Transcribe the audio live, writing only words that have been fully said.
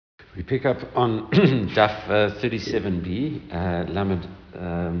We pick up on Daf 37b, Lamed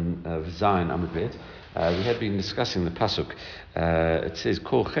V'Zayin Amud Bet. We had been discussing the pasuk. It says,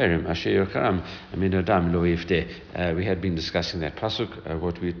 "Kol cherem asher yocharam min adam lo yifdeh." We had been discussing that pasuk.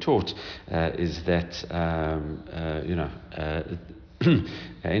 What we had taught is that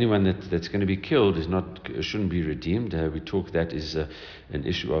anyone that's going to be killed shouldn't be redeemed. We talked that is an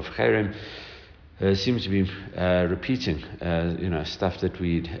issue of cherem. Seems to be repeating, stuff that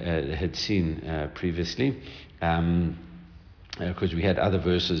we had seen previously. Because we had other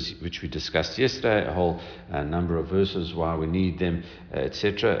verses which we discussed yesterday, a whole number of verses, why we need them,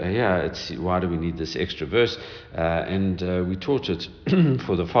 etc. Why do we need this extra verse? And we taught it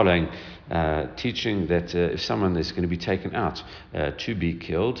for the following teaching, that if someone is going to be taken out to be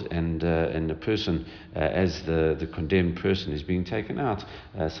killed, and the person, as the condemned person is being taken out,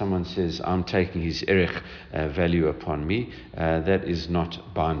 someone says, "I'm taking his erech value upon me," that is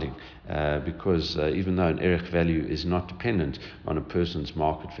not binding. Because even though an erech value is not dependent on a person's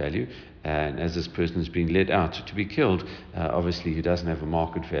market value, and as this person is being led out to be killed, obviously he doesn't have a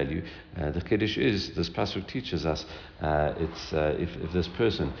market value. The Kiddush is, this pasuk teaches us, if this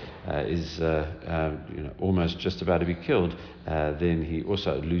person is almost just about to be killed, then he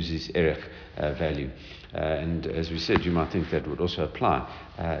also loses erech value. And as we said, you might think that would also apply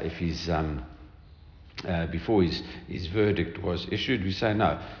if he's before his verdict was issued. We say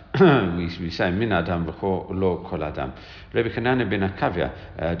no. we say min adam v'cho lo kol adam. Rabbi Chananya ben Akavya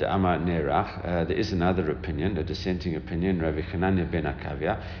de Amar Nerach. There is another opinion, a dissenting opinion. Rabbi Chananya ben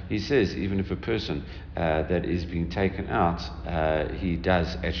Akavya, he says even if a person that is being taken out, he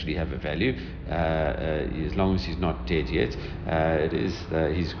does actually have a value, as long as he's not dead yet.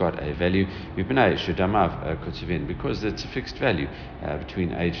 He's got a value because it's a fixed value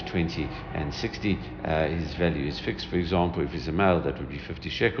between age 20 and 60. His value is fixed. For example, if he's a male, that would be 50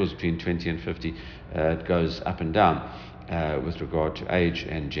 shekels. Between 20 and 50, it goes up and down with regard to age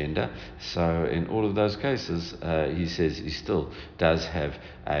and gender. So in all of those cases, he says he still does have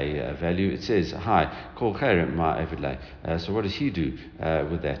a value. It says, "Hi, kol cherem ma evidlei." So what does he do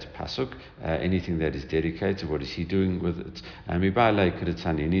with that pasuk? Anything that is dedicated, what is he doing with it?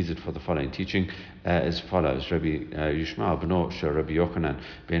 He needs it for the following teaching, as follows: Rabbi Yishmael beno shel Rabbi Yochanan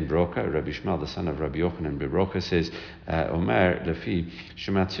ben Broka. Rabbi Yishmael, the son of Rabbi Yochanan ben Broka, says, "Omer lefi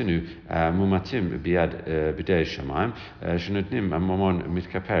shematzinu mumatim biad b'dei shamayim shenotnim mamon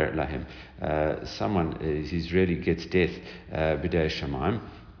mitkaper lahim." Someone he really gets death b'dei shamayim,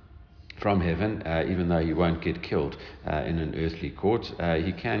 from heaven, even though he won't get killed in an earthly court,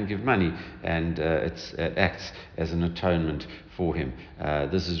 he can give money, and it acts as an atonement for him.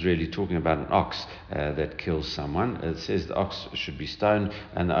 This is really talking about an ox that kills someone. It says the ox should be stoned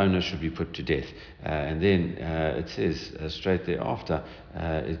and the owner should be put to death. And then it says straight thereafter,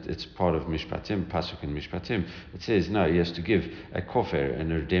 it's part of Mishpatim, Pasuk in Mishpatim. It says, no, he has to give a kofer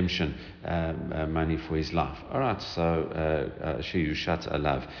and a redemption money for his life. All right, so Sheyushat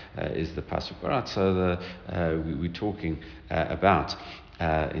Alav is the Pasuk. All right, so we're talking about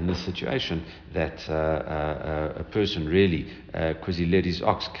in this situation that a person really, because he let his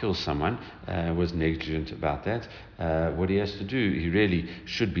ox kill someone, was negligent about that. What he has to do, he really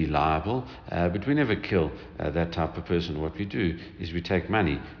should be liable, but we never kill that type of person. What we do is we take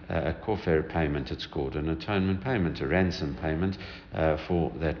money, a kofer payment, it's called, an atonement payment, a ransom payment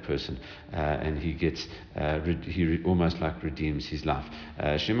for that person, and he gets, he almost like redeems his life.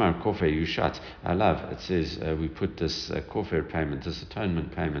 Shemar kofer yushat alav, it says we put this kofer payment, this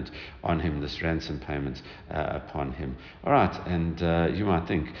atonement payment on him, this ransom payment upon him. All right, and you might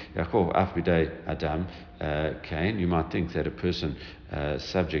think, Yaakov af b'dei Adam Cain, you might think that a person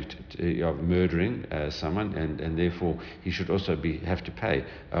subject of murdering someone, and therefore he should also have to pay,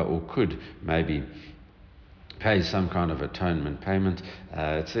 or could maybe pay some kind of atonement payment.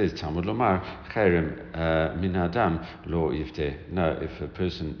 It says, Talmud Lomar, Cherem min Adam lo yifte. No, if a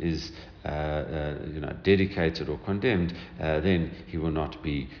person is dedicated or condemned, then he will not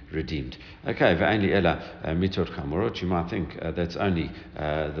be redeemed. Okay, ve'ainli ela mitot chamorot. You might think that's only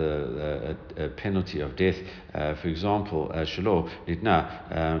the penalty of death. For example, shelo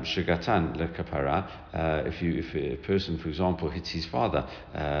nitna shegatan lekapara. If a person, for example, hits his father,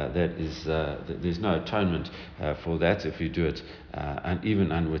 that is there's no atonement for that if you do it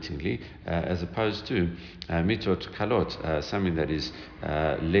even unwittingly, as opposed to mitot kalot, something that is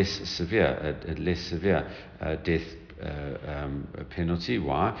less severe, a less severe death penalty.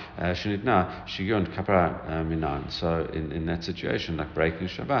 Why? Shenitna shigon kapara minan. So in that situation, like breaking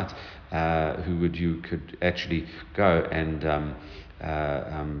Shabbat, you could actually go and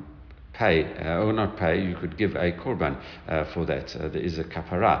pay, or not pay, you could give a korban for that. There is a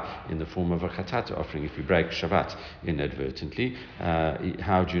kapara in the form of a chatat offering. If you break Shabbat inadvertently,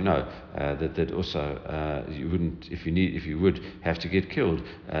 how do you know that also you wouldn't, if you would have to get killed,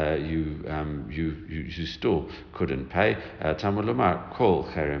 you still couldn't pay. Talmud Lomar kol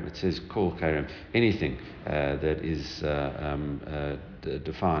cherem. It says kol cherem, anything that is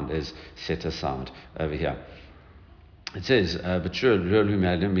defined as set aside over here. It says, but surely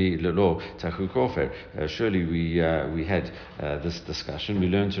we had this discussion. We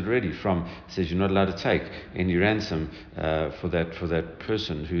learned it already from. It says you're not allowed to take any ransom for that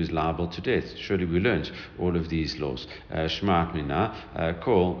person who is liable to death. Surely we learned all of these laws. Shma'at mina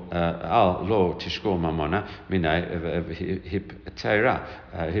kol al lo tishkol mamona mina hip tarai.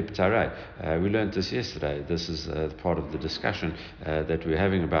 We learned this yesterday. This is part of the discussion that we're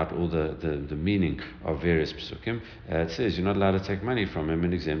having about all the meaning of various psukim. It says you're not allowed to take money from him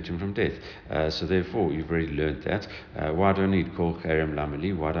and exempt him from death. So therefore, you've already learned that. Why do I need kol cherem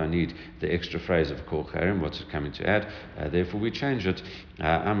lamali? Why do I need the extra phrase of kol cherem? What's it coming to add? Therefore, we change it.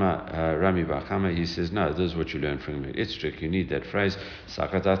 Ama Rami Bachama, he says, no, this is what you learn from it. It's strict. You need that phrase.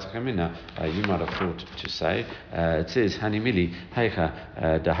 Sakadat kamina. You might have thought to say. It says hanimili heicha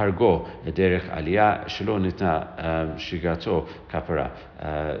dahargo derech aliyah shelo nitna shigato kapara.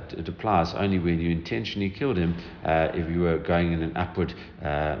 It applies only when you intentionally killed him if you were going in an upward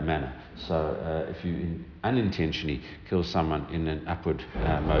manner. So if you unintentionally kill someone in an upward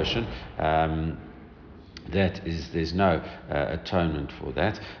motion, there's no atonement for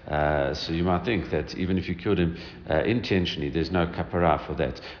that. So you might think that even if you killed him intentionally, there's no kapara for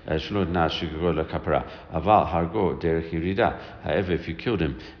that. However, if you killed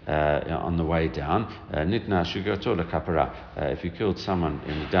him on the way down, if you killed someone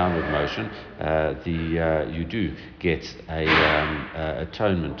in a downward motion, you do get a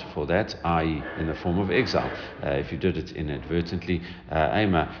atonement for that, i.e. in the form of exile. If you did it inadvertently,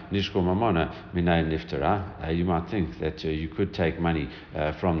 you might think that you could take money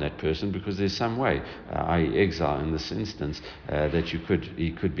from that person because there's some way, i.e. exile in this instance, that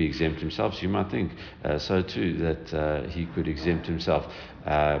he could be exempt himself. So you might think so too, that he could exempt himself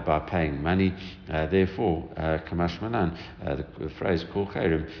by paying money. Therefore, Kamash Manan, the phrase kol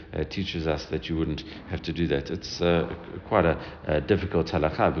cherem teaches us that you wouldn't have to do that. It's quite a difficult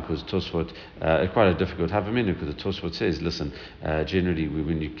halakha because Tosfot, quite a difficult havamina because the Tosfot says, listen, generally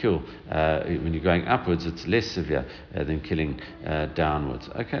when you kill, when you're going upwards, it's less severe than killing downwards.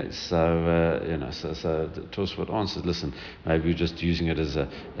 Okay, so so the Tosfot answers, listen, maybe you're just using it as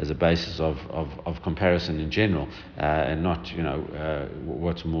a basis of comparison in general, and not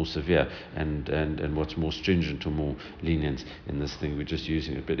what's more severe and what's more stringent or more lenient in this thing. We're just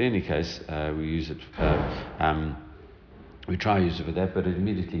using it. But in any case, we use it. We try to use it for that, but it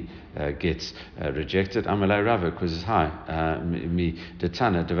immediately gets rejected. Amalei Rava, because it's high. Mi the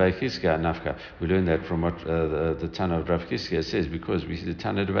Tana Devei Chizkiah nafka. We learn that from what the Tana of Rav Chizkiah says, because we see the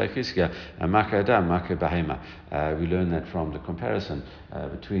Tana Devei Chizkiah Maka Adam Maka Bahema. We learn that from the comparison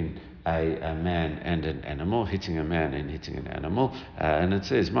between a man and an animal, hitting a man and hitting an animal, and it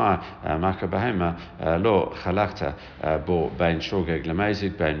says maka bahema lo chalakta bo bein shogeg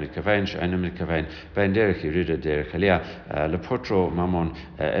lamazik bein mikavein she'enem mikavein bein derech yirida derech aliyah lepotro mamon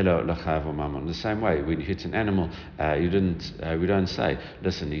elo lechavo mamon. The same way, when you hit an animal, we don't say,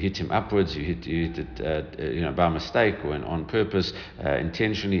 listen, you hit him upwards, you hit it by mistake or on purpose,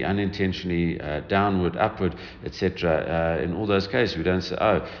 intentionally, unintentionally, downward, upward, etc. In all those cases, we don't say,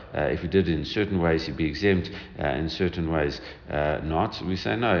 if you did it in certain ways, you'd be exempt, in certain ways not. We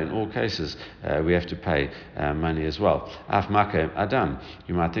say no, in all cases we have to pay money as well. Af makem adam,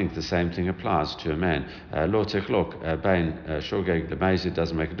 you might think the same thing applies to a man. Lo techlok bein shogeg lemazid,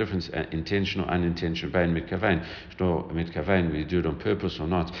 doesn't make a difference, intentional, unintentional, bein mitkavein, shno mitkavein, we do it on purpose or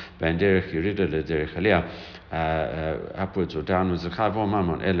not, bein derech yirida le derech aliyah, upwards or downwards, l'chavo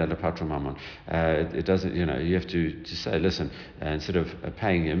mamon ella lepatro mamon. It doesn't, you have to say, listen, instead of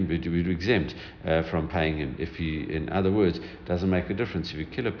paying him, we'd exempt from paying him. If he, in other words, doesn't make a difference. If you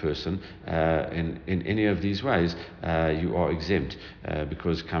kill a person in any of these ways, you are exempt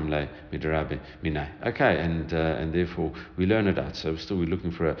because kamle midrabe minai. Okay, and therefore we learn it out. So still we're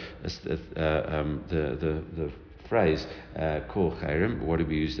looking for the phrase kol cherem. What do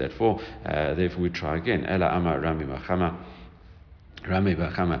we use that for? Therefore we try again. Ela amar rami machama. Rami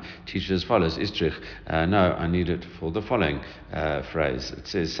Bachama teaches as follows: Istrich, no, I need it for the following phrase. It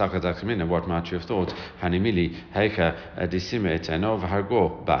says, Sakadakmina, what might you have thought? Hanimili, Heika, Disimet, Anov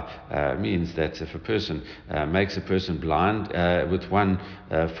Hargo Ba, means that if a person makes a person blind with one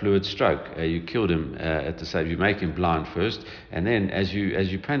fluid stroke, you killed him at the same, you make him blind first, and then as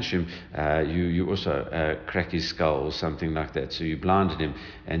you punch him, you also crack his skull or something like that. So you blinded him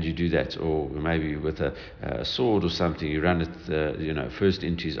and you do that, or maybe with a sword or something, you run it, first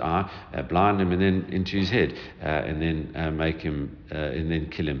into his eye, blind him, and then into his head, and then make him, and then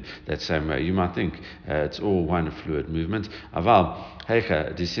kill him that same way. You might think it's all one fluid movement. Aval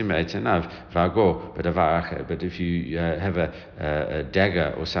heicha disima etanav vago, but if you have a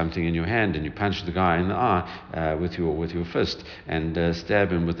dagger or something in your hand and you punch the guy in the eye with your fist and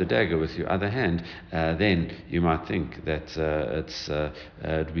stab him with the dagger with your other hand, then you might think that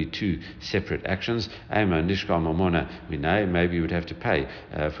it'd be two separate actions. We know maybe you would have to pay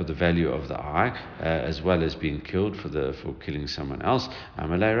for the value of the eye as well as being killed for killing someone else.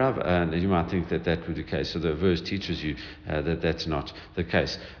 And you might think that would be the case. So the verse teaches you that that's not the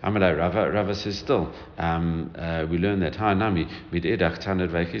case. Rava says still, we learn that Nami mid edach Tana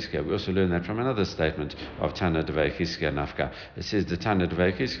Dvei. We also learn that from another statement of Tana Dvei Nafka. It says the Tana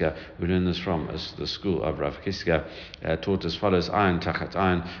Dvei. We learn this from the school of Rav Kiska, taught as follows: Ayin tachat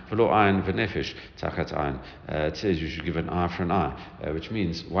ayin, v'lo ayin v'nefesh tachat ayin. It says you should give an eye for an eye, which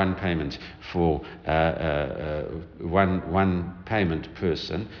means one payment for one payment per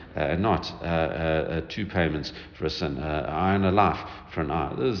sin, not two payments for a sin. Eye and a life for an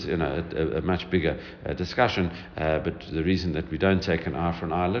eye. This is a much bigger discussion, but the reason that we don't take an eye for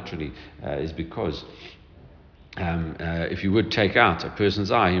an eye literally is because if you would take out a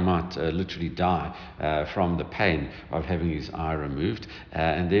person's eye, he might literally die from the pain of having his eye removed,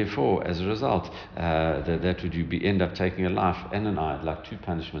 and therefore, as a result, that would end up taking a life and an eye, like two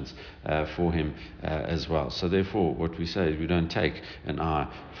punishments for him as well. So therefore, what we say is we don't take an eye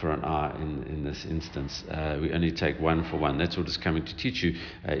for an eye in this instance. We only take one for one. That's what it's coming to teach you,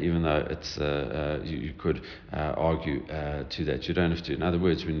 even though it's you could argue to that. You don't have to. In other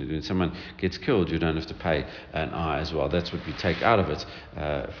words, when someone gets killed, you don't have to pay an eye as well. That's what we take out of it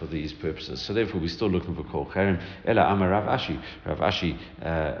for these purposes. So therefore, we're still looking for kol cherem. Ela amar Rav Ashi. Rav Ashi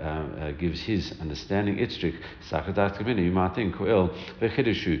gives his understanding. Itzrik sachadat kemina. You might think koel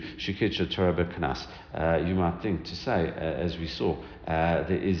v'chidushu shikitcha Torah b'knas. You might think to say, as we saw,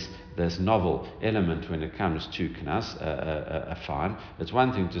 there is this novel element when it comes to knas, a fine. It's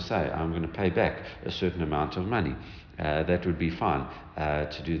one thing to say, I'm going to pay back a certain amount of money. That would be fine.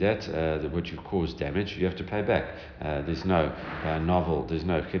 To do that, what you've caused damage, you have to pay back. There's no novel, there's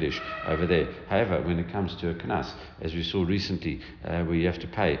no kiddush over there. However, when it comes to a knas, as we saw recently, where you have to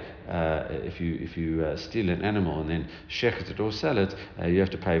pay, if you steal an animal and then shechet it or sell it, you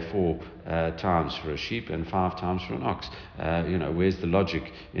have to pay 4 times for a sheep and 5 times for an ox. Where's the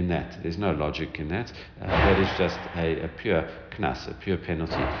logic in that? There's no logic in that. That is just a pure knas, a pure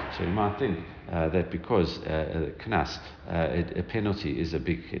penalty. So you might think that because knas, a penalty is a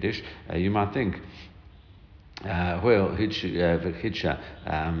big kiddush, you might think Torah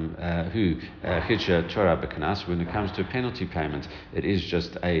b'knas, when it comes to penalty payment, it is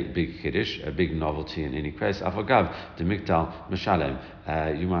just a big kiddush, a big novelty in any case. Afagav de miktal mishalem.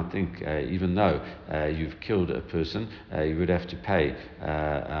 You might think, even though you've killed a person, you would have to pay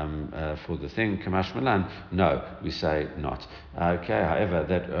for the thing. Kamash malan. No, we say not. Okay, however,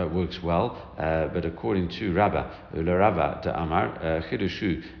 that works well, but according to Rabba, Rava de Amar,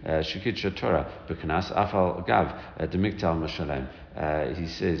 Chidushu, Shikitcha Torah, B'knas, Afal Gav, Demiktal Mashalem. He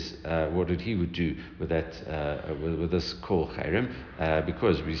says what he would do with that, with this kol cherem,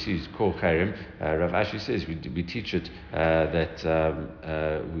 because we see kol cherem. Rav Ashi says we teach it that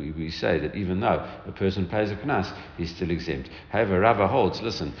we say that even though a person pays a knas, he's still exempt. However, Rava holds,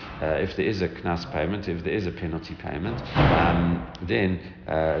 listen, if there is a knas payment, if there is a penalty payment, then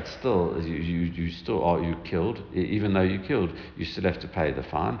it's still you killed. Even though you killed, you still have to pay the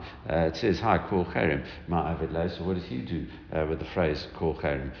fine. It says hi kol cherem ma'avid lei. So what does he do with the phrase kol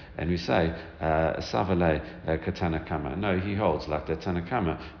cherem? And we say savalei katana kama. No, he holds like that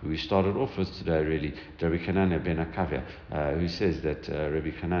Tanakama we started off with today, really, Rabbi Hanania ben Akavia, who says that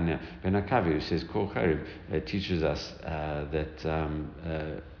Rabbi Hanania ben Akavia, who says kol cherem, teaches us that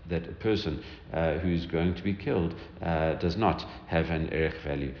a person who's going to be killed does not have an erech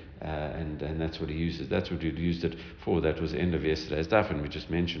value. And that's what he uses. That's what he used it for. That was the end of yesterday's daf, and we just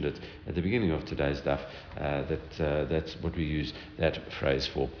mentioned it at the beginning of today's daf. That's what we use that phrase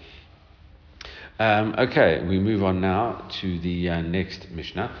for. Okay, we move on now to the next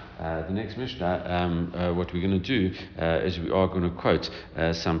Mishnah. The next Mishnah, what we're going to do is we are going to quote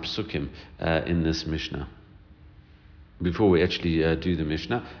some psukim in this Mishnah. Before we actually do the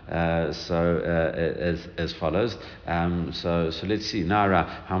Mishnah, as follows. So let's see.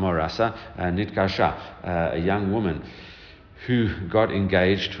 Nara Hamarasa Nitkasha, a young woman who got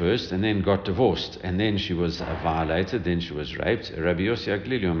engaged first and then got divorced, and then she was violated, then she was raped. Rabbi Yossi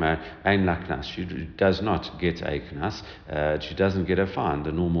Aglili Omer Ein la knas. She does not get a knas. She doesn't get a fine,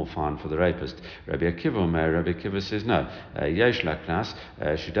 the normal fine for the rapist. Rabbi Akiva Omer, Rabbi Akiva says no. Yesh la knas.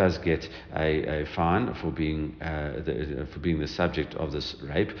 She does get a fine for being the subject of this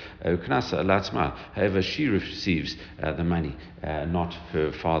rape. Knasa latzma. However, she receives the money, not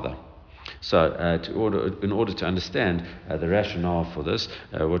her father. So, in order to understand the rationale for this,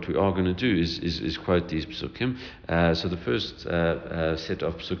 what we are going to do is quote these psukim. So, the first set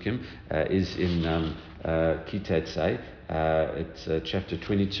of psukim is in Kitetsai. It's chapter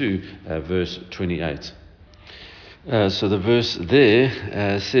 22, verse 28. So the verse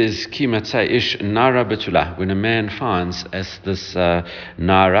there says, Ki matzai ish nara betula. When a man finds as this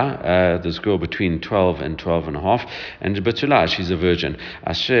nara, this girl between 12 and 12 and a half, and betula, she's a virgin,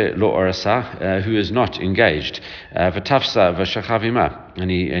 asher lo orasa, who is not engaged, v'tafsa v'shachavima, and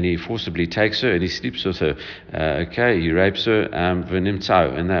he forcibly takes her and he sleeps with her. Okay, he rapes her,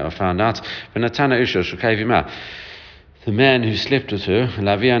 v'nimtzau, and they are found out. V'natana isha shukavima. The man who slept with her,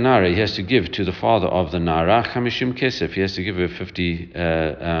 Lavia Nara, he has to give to the father of the Nara, Chamishim Kesef, he has to give her 50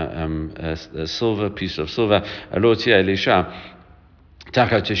 silver, piece of silver, Alotia Elisha,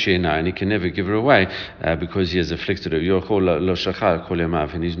 and he can never give her away because he has afflicted her.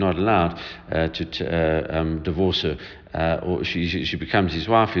 And he's not allowed to divorce her. Or she becomes his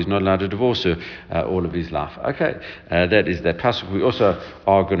wife. He's not allowed to divorce her all of his life. Okay, that is that pasuk. We also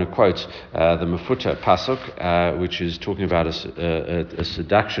are going to quote the Mefuta pasuk, which is talking about a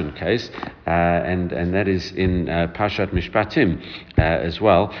seduction case, and that is in Parshat Mishpatim as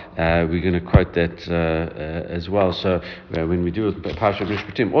well. We're going to quote that as well. So when we do Parshat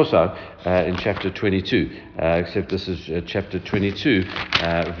Mishpatim, also in chapter 22, except this is chapter 22,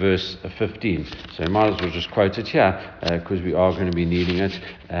 verse 15. So I might as well just quote it here, because we are going to be needing it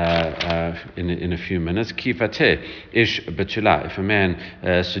in a few minutes. Kifateh ish betula. If a man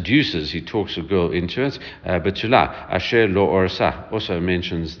seduces, he talks a girl into it. Betula asher lo orsa also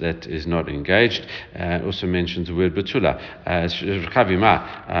mentions that is not engaged. Also mentions the word betula.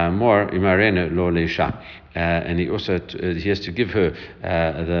 Chavima more imarena lo leisha. And he also he has to give her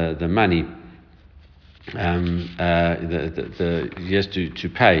the money. He has to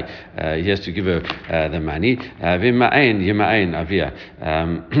pay. He has to give her the money.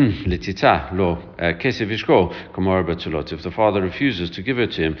 If the father refuses to give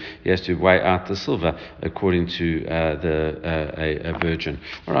it to him, he has to weigh out the silver according to a virgin.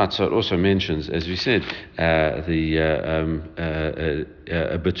 All right. So it also mentions, as we said,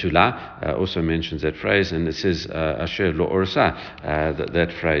 betula also mentions that phrase, and it says asher lo orsa.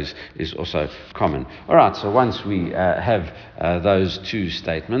 That phrase is also common. All right, so once we have those two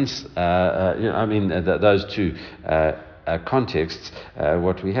statements, those two contexts,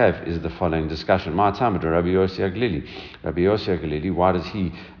 what we have is the following discussion. My time with Rabbi Yossi Aglili. Rabbi Yossi Aglili, why does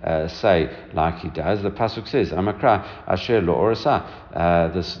he say like he does? The pasuk says, Amakra asher lo orasa.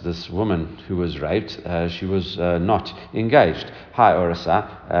 This woman who was raped, she was not engaged. Hi orasa.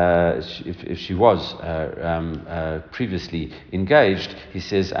 If she was previously engaged, he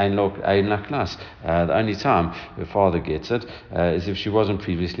says, Ein la knas. The only time her father gets it is if she wasn't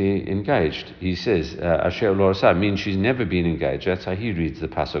previously engaged. He says, asher lo orasa means she's never been engaged. That's how he reads the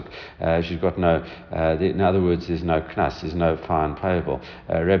pasuk. She's got no. In other words, there's no knas. There's no fine payable.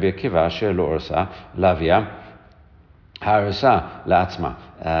 Rabbi Akiva asher lo orasa lavia harasa la'atzma.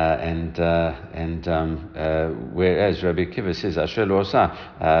 Whereas Rabbi Akiva says asher lo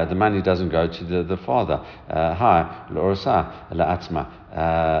orasa, the money doesn't go to the father. Ha lo orasa la'atzma.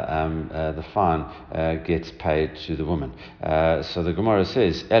 The fine gets paid to the woman. So the Gemara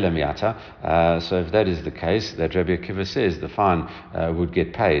says elamiata. So if that is the case, that Rabbi Akiva says the fine would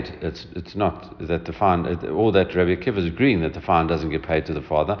get paid. It's not that the fine, or that Rabbi Akiva is agreeing that the fine doesn't get paid to the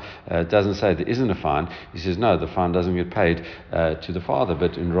father. It doesn't say there isn't a fine. He says no, the fine doesn't get paid to the father,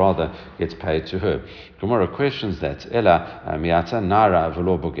 but rather gets paid to her. Gemara questions that. Ela miata nara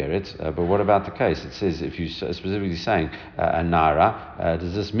v'lo bogeret. But what about the case? It says if you specifically saying a nara.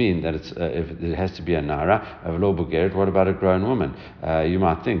 does this mean that if it has to be a nara, a v'lo bugeret? What about a grown woman? You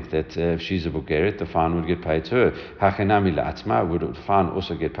might think that if she's a bugeret, the fine would get paid to her. Hachenami la'atzma, would the fine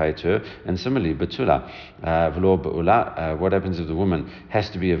also get paid to her? And similarly, betula, v'lo be'ula, what happens if the woman has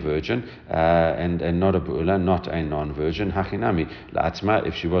to be a virgin and not a be'ula, not a non-virgin? Hachenami la'atzma,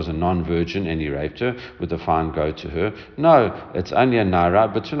 if she was a non-virgin and he raped her, would the fine go to her? No, it's only a nara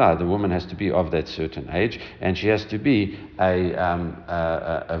betula. The woman has to be of that certain age, and she has to be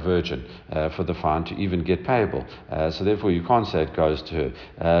a virgin for the fine to even get payable. So therefore, you can't say it goes to her.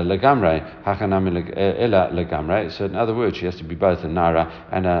 Legamre, hachanami ela legamre. So in other words, she has to be both a nara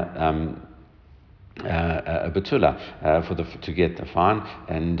and a betula to get the fine,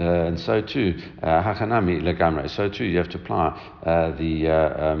 and so too hachanami legamre. So too you have to apply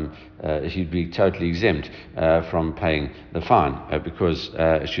he'd be totally exempt from paying the fine because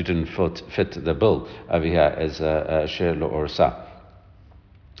she didn't fit the bill over here as a sher lo orsa.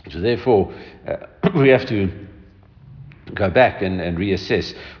 So therefore we have to go back and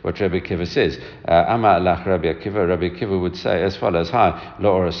reassess what Rabbi Akiva says. Amar lach Rabbi Akiva would say as follows: Hi,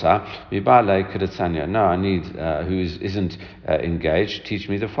 lo orasa, mibale kedetzanya. No, I need who isn't engaged. Teach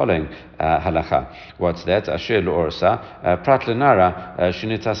me the following halacha. What's that? Asher lo orasa, prat lenara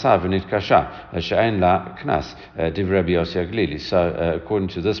shinitasa v'nitkasha she'ein la knas div Rabbi Yossi Aglili. So according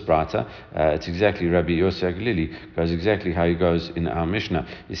to this brata, it's exactly Rabbi Yossi Aglili goes exactly how he goes in our Mishnah.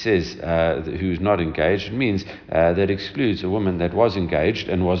 He says who's not engaged. It means that excludes a woman that was engaged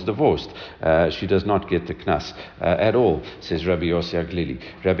and was divorced. She does not get the knas at all, says Rabbi Yossi Aglili.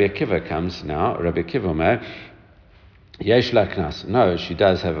 Rabbi Akiva comes now. Rabbi Akiva Omer, Yesh la knas. No, she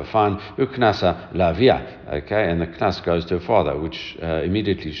does have a fine. Uknasa lavia. Okay, and the knas goes to her father, which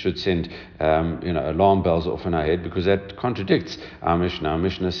immediately should send alarm bells off in our head, because that contradicts our Mishnah. Our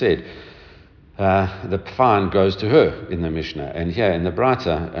Mishnah said the fine goes to her in the Mishnah, and here in the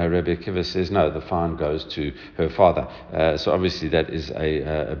Brata, Rabbi Akiva says no, the fine goes to her father. So obviously that is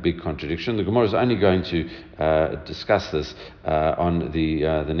a big contradiction. The Gemara is only going to discuss this on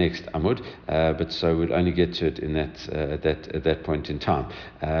the next Amud, but so we'll only get to it in at that point in time.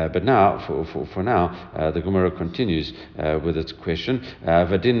 But now, for now, the Gemara continues with its question.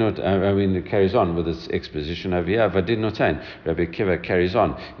 It carries on with its exposition over here. Vadin notain. Rabbi Akiva carries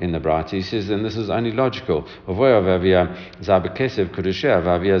on in the Brata. He says, and this is only logical. The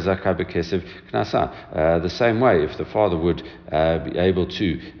same way, if the father would be able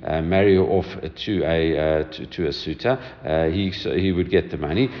to marry her off to a suitor, he would get the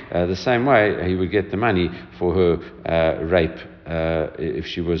money. The same way he would get the money for her rape. If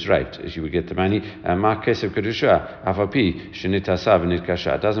she was raped, she would get the money. It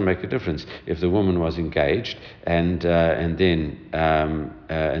doesn't make a difference if the woman was engaged and then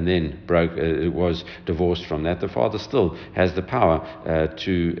was divorced from that. The father still has the power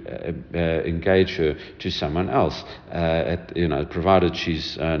to engage her to someone else, provided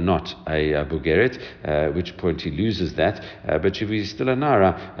she's not a bugeret, at which point he loses that. But if he's still a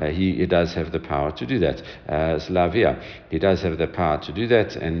nara, he does have the power to do that. Slavia, he does have the power to do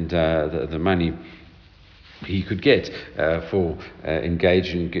that, and the money he could get for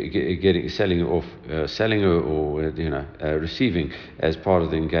engaging, selling her, or receiving as part of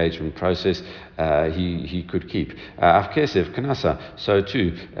the engagement process, he could keep. Afkesef kanasa, so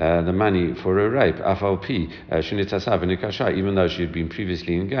too the money for a rape. Afalpi shinitasa v'nikasha, even though she had been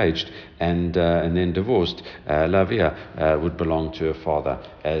previously engaged and then divorced, lavia would belong to her father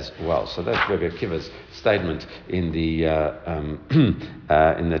as well. So that's Rabbi Akiva's statement in the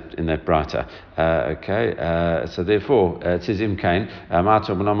in that brata. So therefore it says imkain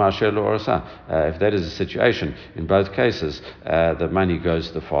if that is the situation in both cases, the money goes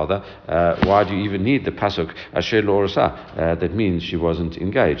to the father. Why do you even need the pasuk asher lo orsa? That means she wasn't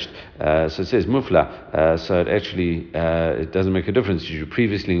engaged. So it says mufla. So it actually it doesn't make a difference if she was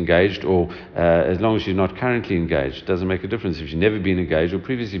previously engaged or as long as she's not currently engaged. It doesn't make a difference if she's never been engaged or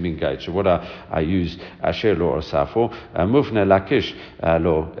previously been engaged. So what I use asher lo orsa for? Mufna lakish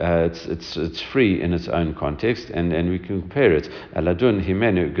law. It's free in its own context, and we can compare it. Ladun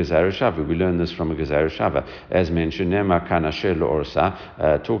himenu gezerah shava. We learn this from a gezerah shava, as mentioned. Nema kan asher lo orsa,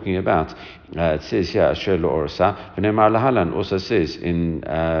 talking about. It says here asher lo orsa. V'nemar lahalan also says in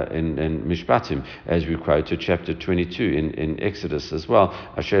Mishpatim, as we quote to chapter 22 in Exodus as well.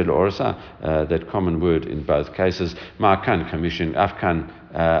 Asher lo orsa, that common word in both cases. Ma'kan commission, afkan.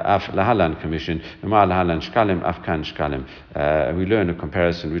 Af lahalan commission, ma lahalan shkalim, afkan shkalim. We learn a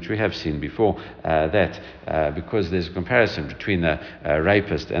comparison which we have seen before, that because there's a comparison between the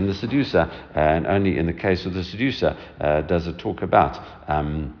rapist and the seducer, and only in the case of the seducer does it talk about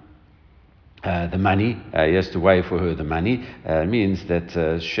the money, he has to weigh for her the money, means that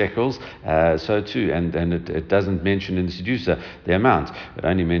shekels, so too, and it doesn't mention in the seducer the amount. It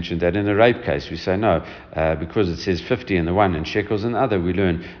only mentioned that in the rape case. We say no, because it says 50 in the one and shekels in the other, we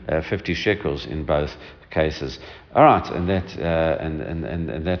learn 50 shekels in both cases. All right, and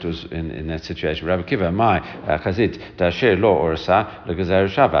that was in that situation. Rabbi Kiva, my chazit dasher lo orsa legazer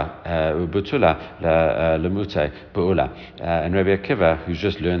shava butula lemute beula. And Rabbi Kiva, who's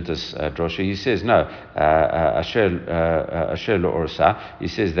just learned this drosha, he says no, asher lo orsa. He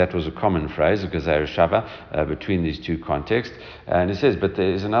says that was a common phrase, a gezer shava, between these two contexts. And he says, but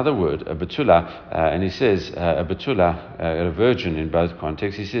there is another word, a betula, and he says a betula, a virgin in both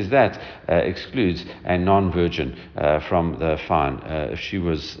contexts. He says that excludes a non-virgin from the fine. If she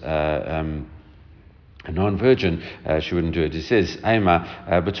was a non-virgin, she wouldn't do it. He says, Ema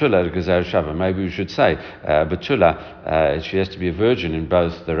Batula Gezer Shava. Maybe we should say Batula, she has to be a virgin in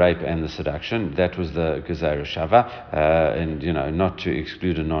both the rape and the seduction. That was the Gezer Shava, and not to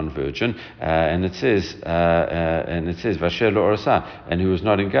exclude a non-virgin. And it says Vasher Lo Orsa, and who was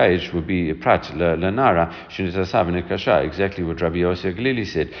not engaged would be Prat Lenara Shinitasav Nikasha. Exactly what Rabbi Yossi Galili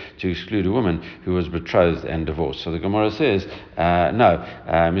said, to exclude a woman who was betrothed and divorced. So the Gemara says, no,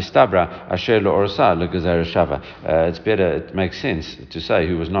 Mistabra Asher Lo Orsa Gezer Shava. It's better, it makes sense to say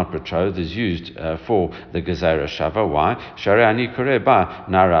who was not betrothed is used for the Gezer Shava. Why? Shareani Kore Ba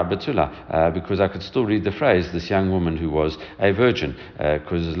Nara Betula. Because I could still read the phrase, this young woman who was a virgin,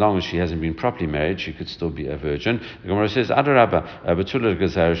 because as long as she hasn't been properly married, she could still be a virgin. The Gemara says, Adarabba Betula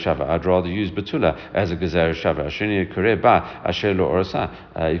Gezer Shava. I'd rather use Betula as a Gezer Shava. Shareani Kore Ba Asher Lo Orsa.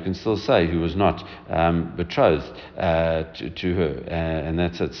 You can still say who was not betrothed to her, and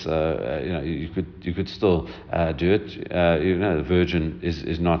that's it's you could still do it. The virgin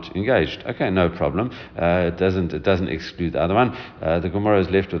is not engaged. Okay, no problem. It doesn't exclude the other one. The Gemara is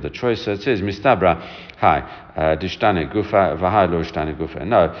left with a choice. So it says Mistabra Hi. Dishtane gufa v'hai lo ishtane gufa.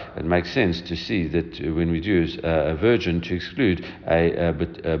 No, it makes sense to see that when we use a virgin to exclude a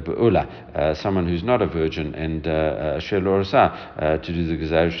be'ula, someone who's not a virgin, and asher lo orsa, to do the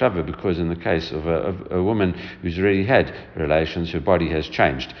gezer shava, because in the case of a woman who's already had relations, her body has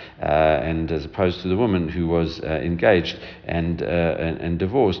changed, and as opposed to the woman who was engaged and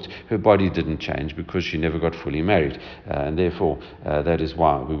divorced, her body didn't change because she never got fully married, and therefore that is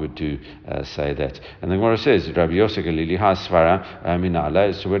why we would do say that. And the Gemara says, Rabbi Yossi Galili Hasvara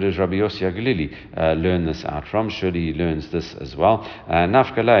Minala. So where does Rabbi Yossi Galili learn this out from? Surely he learns this as well.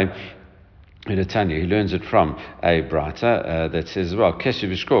 Nafkalei in Tanya, he learns it from a brata that says as well,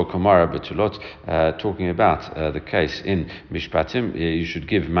 Kesuvishko Kamara Betulot, talking about the case in Mishpatim, you should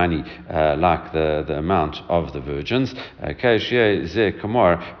give money like the amount of the virgins. Ze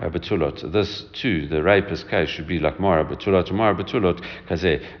Kamar Betulot. This too, the rapist case should be like Mara Betulot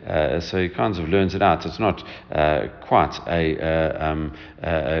Kaze. So he kind of learns it out. It's not quite a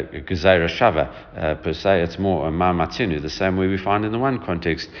Gezeira Shava per se, it's more a Ma'matinu, the same way we find in the one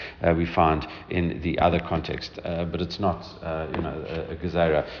context, we find in the other context, but it's not a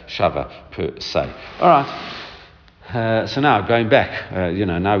Gezeira Shava per se. All right. So now going back,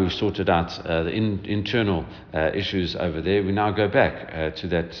 now we've sorted out the internal issues over there. We now go back to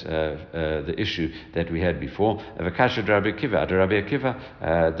that the issue that we had before. Avakasha Rabbi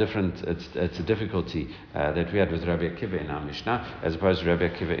Akiva, different. It's a difficulty that we had with Rabbi Akiva in our Mishnah as opposed to Rabbi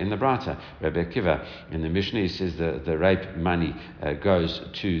Akiva in the Brata. Rabbi Akiva in the Mishnah, he says the rape money goes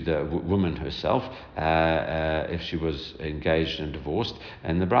to the woman herself if she was engaged and divorced,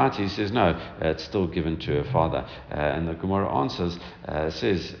 and the Brata, he says no, it's still given to her father. And the Gemara answers,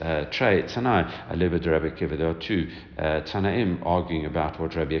 says, Trei Tanai Aleba Rabbi Akiva. There are two Tanaim arguing about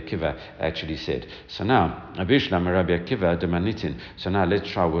what Rabbi Akiva actually said. So now, Abishlam Rabbi Akiva de Manitin. So now let's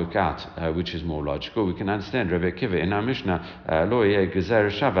try work out which is more logical. We can understand Rabbi Akiva in our Mishnah, Lo Ye Gezer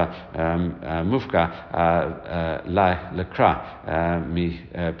Shava Mufka La Lekra Mi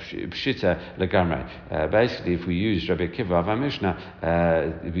Pshita Legamre. Basically, if we use Rabbi Akiva of our Mishnah,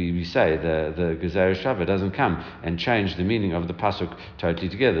 we say the Gezer Shava doesn't come and change the meaning of the pasuk totally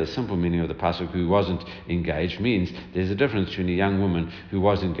together. The simple meaning of the pasuk, who wasn't engaged, means there's a difference between a young woman who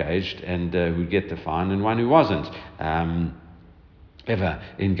was engaged and who'd get the fine, and one who wasn't ever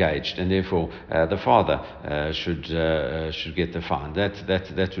engaged, and therefore the father should get the fine.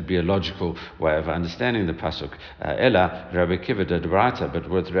 That would be a logical way of understanding the pasuk. Ella Rabbi Akiva de Brata, but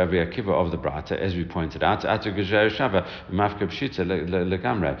with Rabbi Akiva of the Brata, as we pointed out,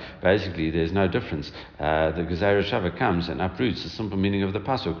 basically there's no difference. The Gezer Shava comes and uproots the simple meaning of the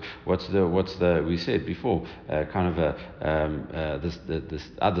pasuk. What's the we said before, kind of this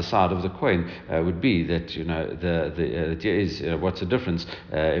other side of the coin would be that the idea is what's the difference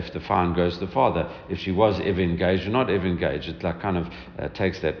if the fine goes to the father, if she was ever engaged or not ever engaged. It like kind of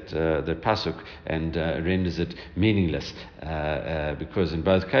takes that pasuk and renders it meaningless, because in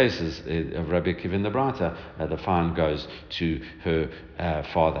both cases of Rabbi Akiva and the Brata, the fine goes to her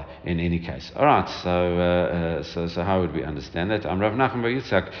father in any case. All right, so how would we understand that? Rav Nachman bar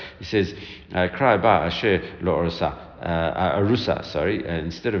Yitzchak, he says, "Cry ba asher lo arusa."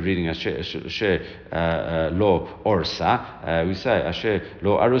 Instead of reading asher lo orsa, we say asher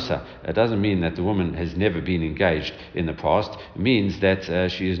lo arusa. It doesn't mean that the woman has never been engaged in the past. It means that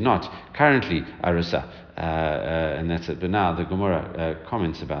she is not currently arusa. And that's it. But now the Gemara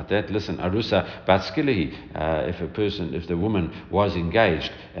comments about that. Listen, arusa batskilahi. If the woman was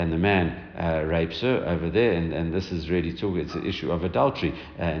engaged and the man rapes her over there, and this is really it's an issue of adultery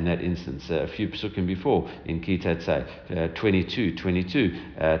in that instance. A few psukim before in Kitat 22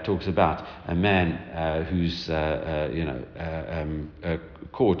 talks about a man who's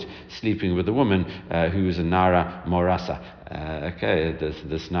caught sleeping with a woman who is a nara morasa.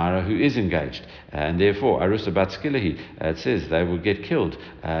 This nara who is engaged, and therefore arusa batskilahi, it says they will get killed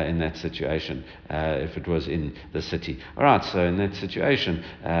in that situation if it was in the city. All right, so in that situation,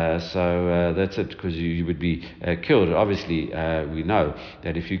 that's it, because you would be killed. Obviously, we know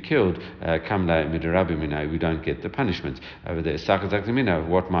that if you killed kamla midrabimina, we don't get the punishment over there.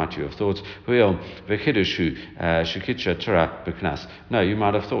 What might you have thought? No, you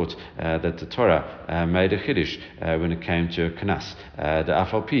might have thought that the Torah made a chiddush when it came to a knas. The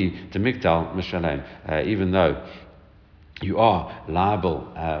afalpi, the migdal mishalem, even though you are liable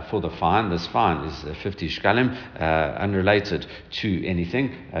for the fine. This fine is 50 shekalim, unrelated to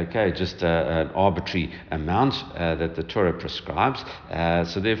anything. Just an arbitrary amount that the Torah prescribes.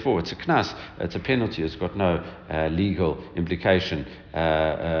 So therefore, it's a knas. It's a penalty. It's got no legal implication.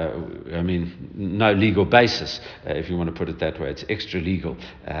 No legal basis, if you want to put it that way. It's extra legal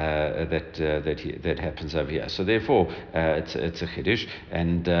that happens over here. So therefore, it's a chiddush,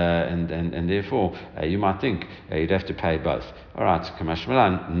 and therefore you might think you'd have to pay both. All right, kamash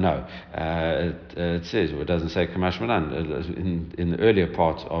malan? No, it says, or it doesn't say kamash malan. In the earlier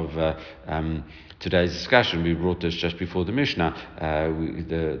part of today's discussion, we brought this just before the Mishnah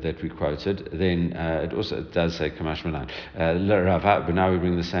that we quoted. Then it does say kamash malan. But now we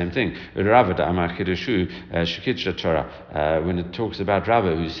bring the same thing. When it talks about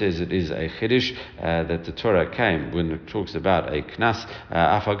Rava, who says it is a chiddush that the Torah came when it talks about a knas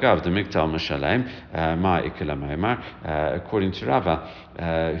afagav the miktal mashalem ma ikela. According to Rava,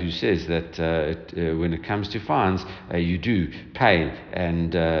 who says that when it comes to fines, you do pay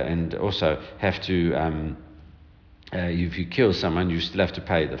and also have to. If you kill someone, you still have to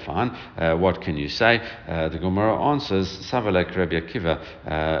pay the fine. What can you say? The Gemara answers, Savalek Rabbi Akiva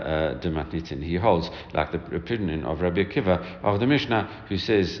de Matnitin. He holds like the opinion of Rabbi Akiva of the Mishnah, who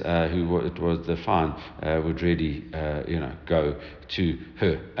says the fine would really go to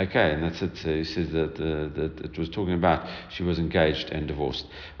her. Okay, and that's it. He says that it was talking about she was engaged and divorced.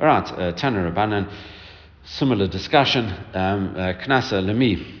 All right, Tana Rabbanan. Similar discussion. Knasa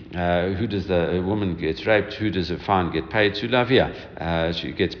lemi. Who does the woman gets raped? Who does a fine get paid to? Lavia.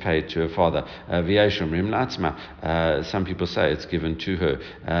 She gets paid to her father. V'yashomrim la'atzma. Some people say it's given to her.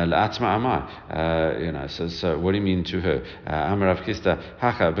 La'atzma amai. So what do you mean to her? Amar Rav Kista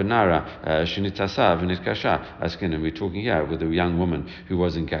hacha benara shenitasa v'nitkasha. Askin, we're talking here with a young woman who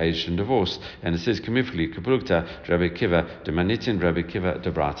was engaged and divorced, and it says kamifli kabrukta Rabbi Kiva de manitin Rabbi Kiva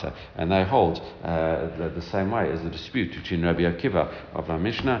de brata, and they hold the same way as the dispute between Rabbi Akiva of our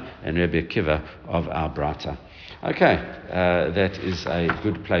Mishnah and Rabbi Akiva of our Brata. Okay, that is a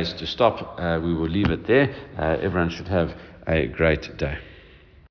good place to stop. We will leave it there. Everyone should have a great day.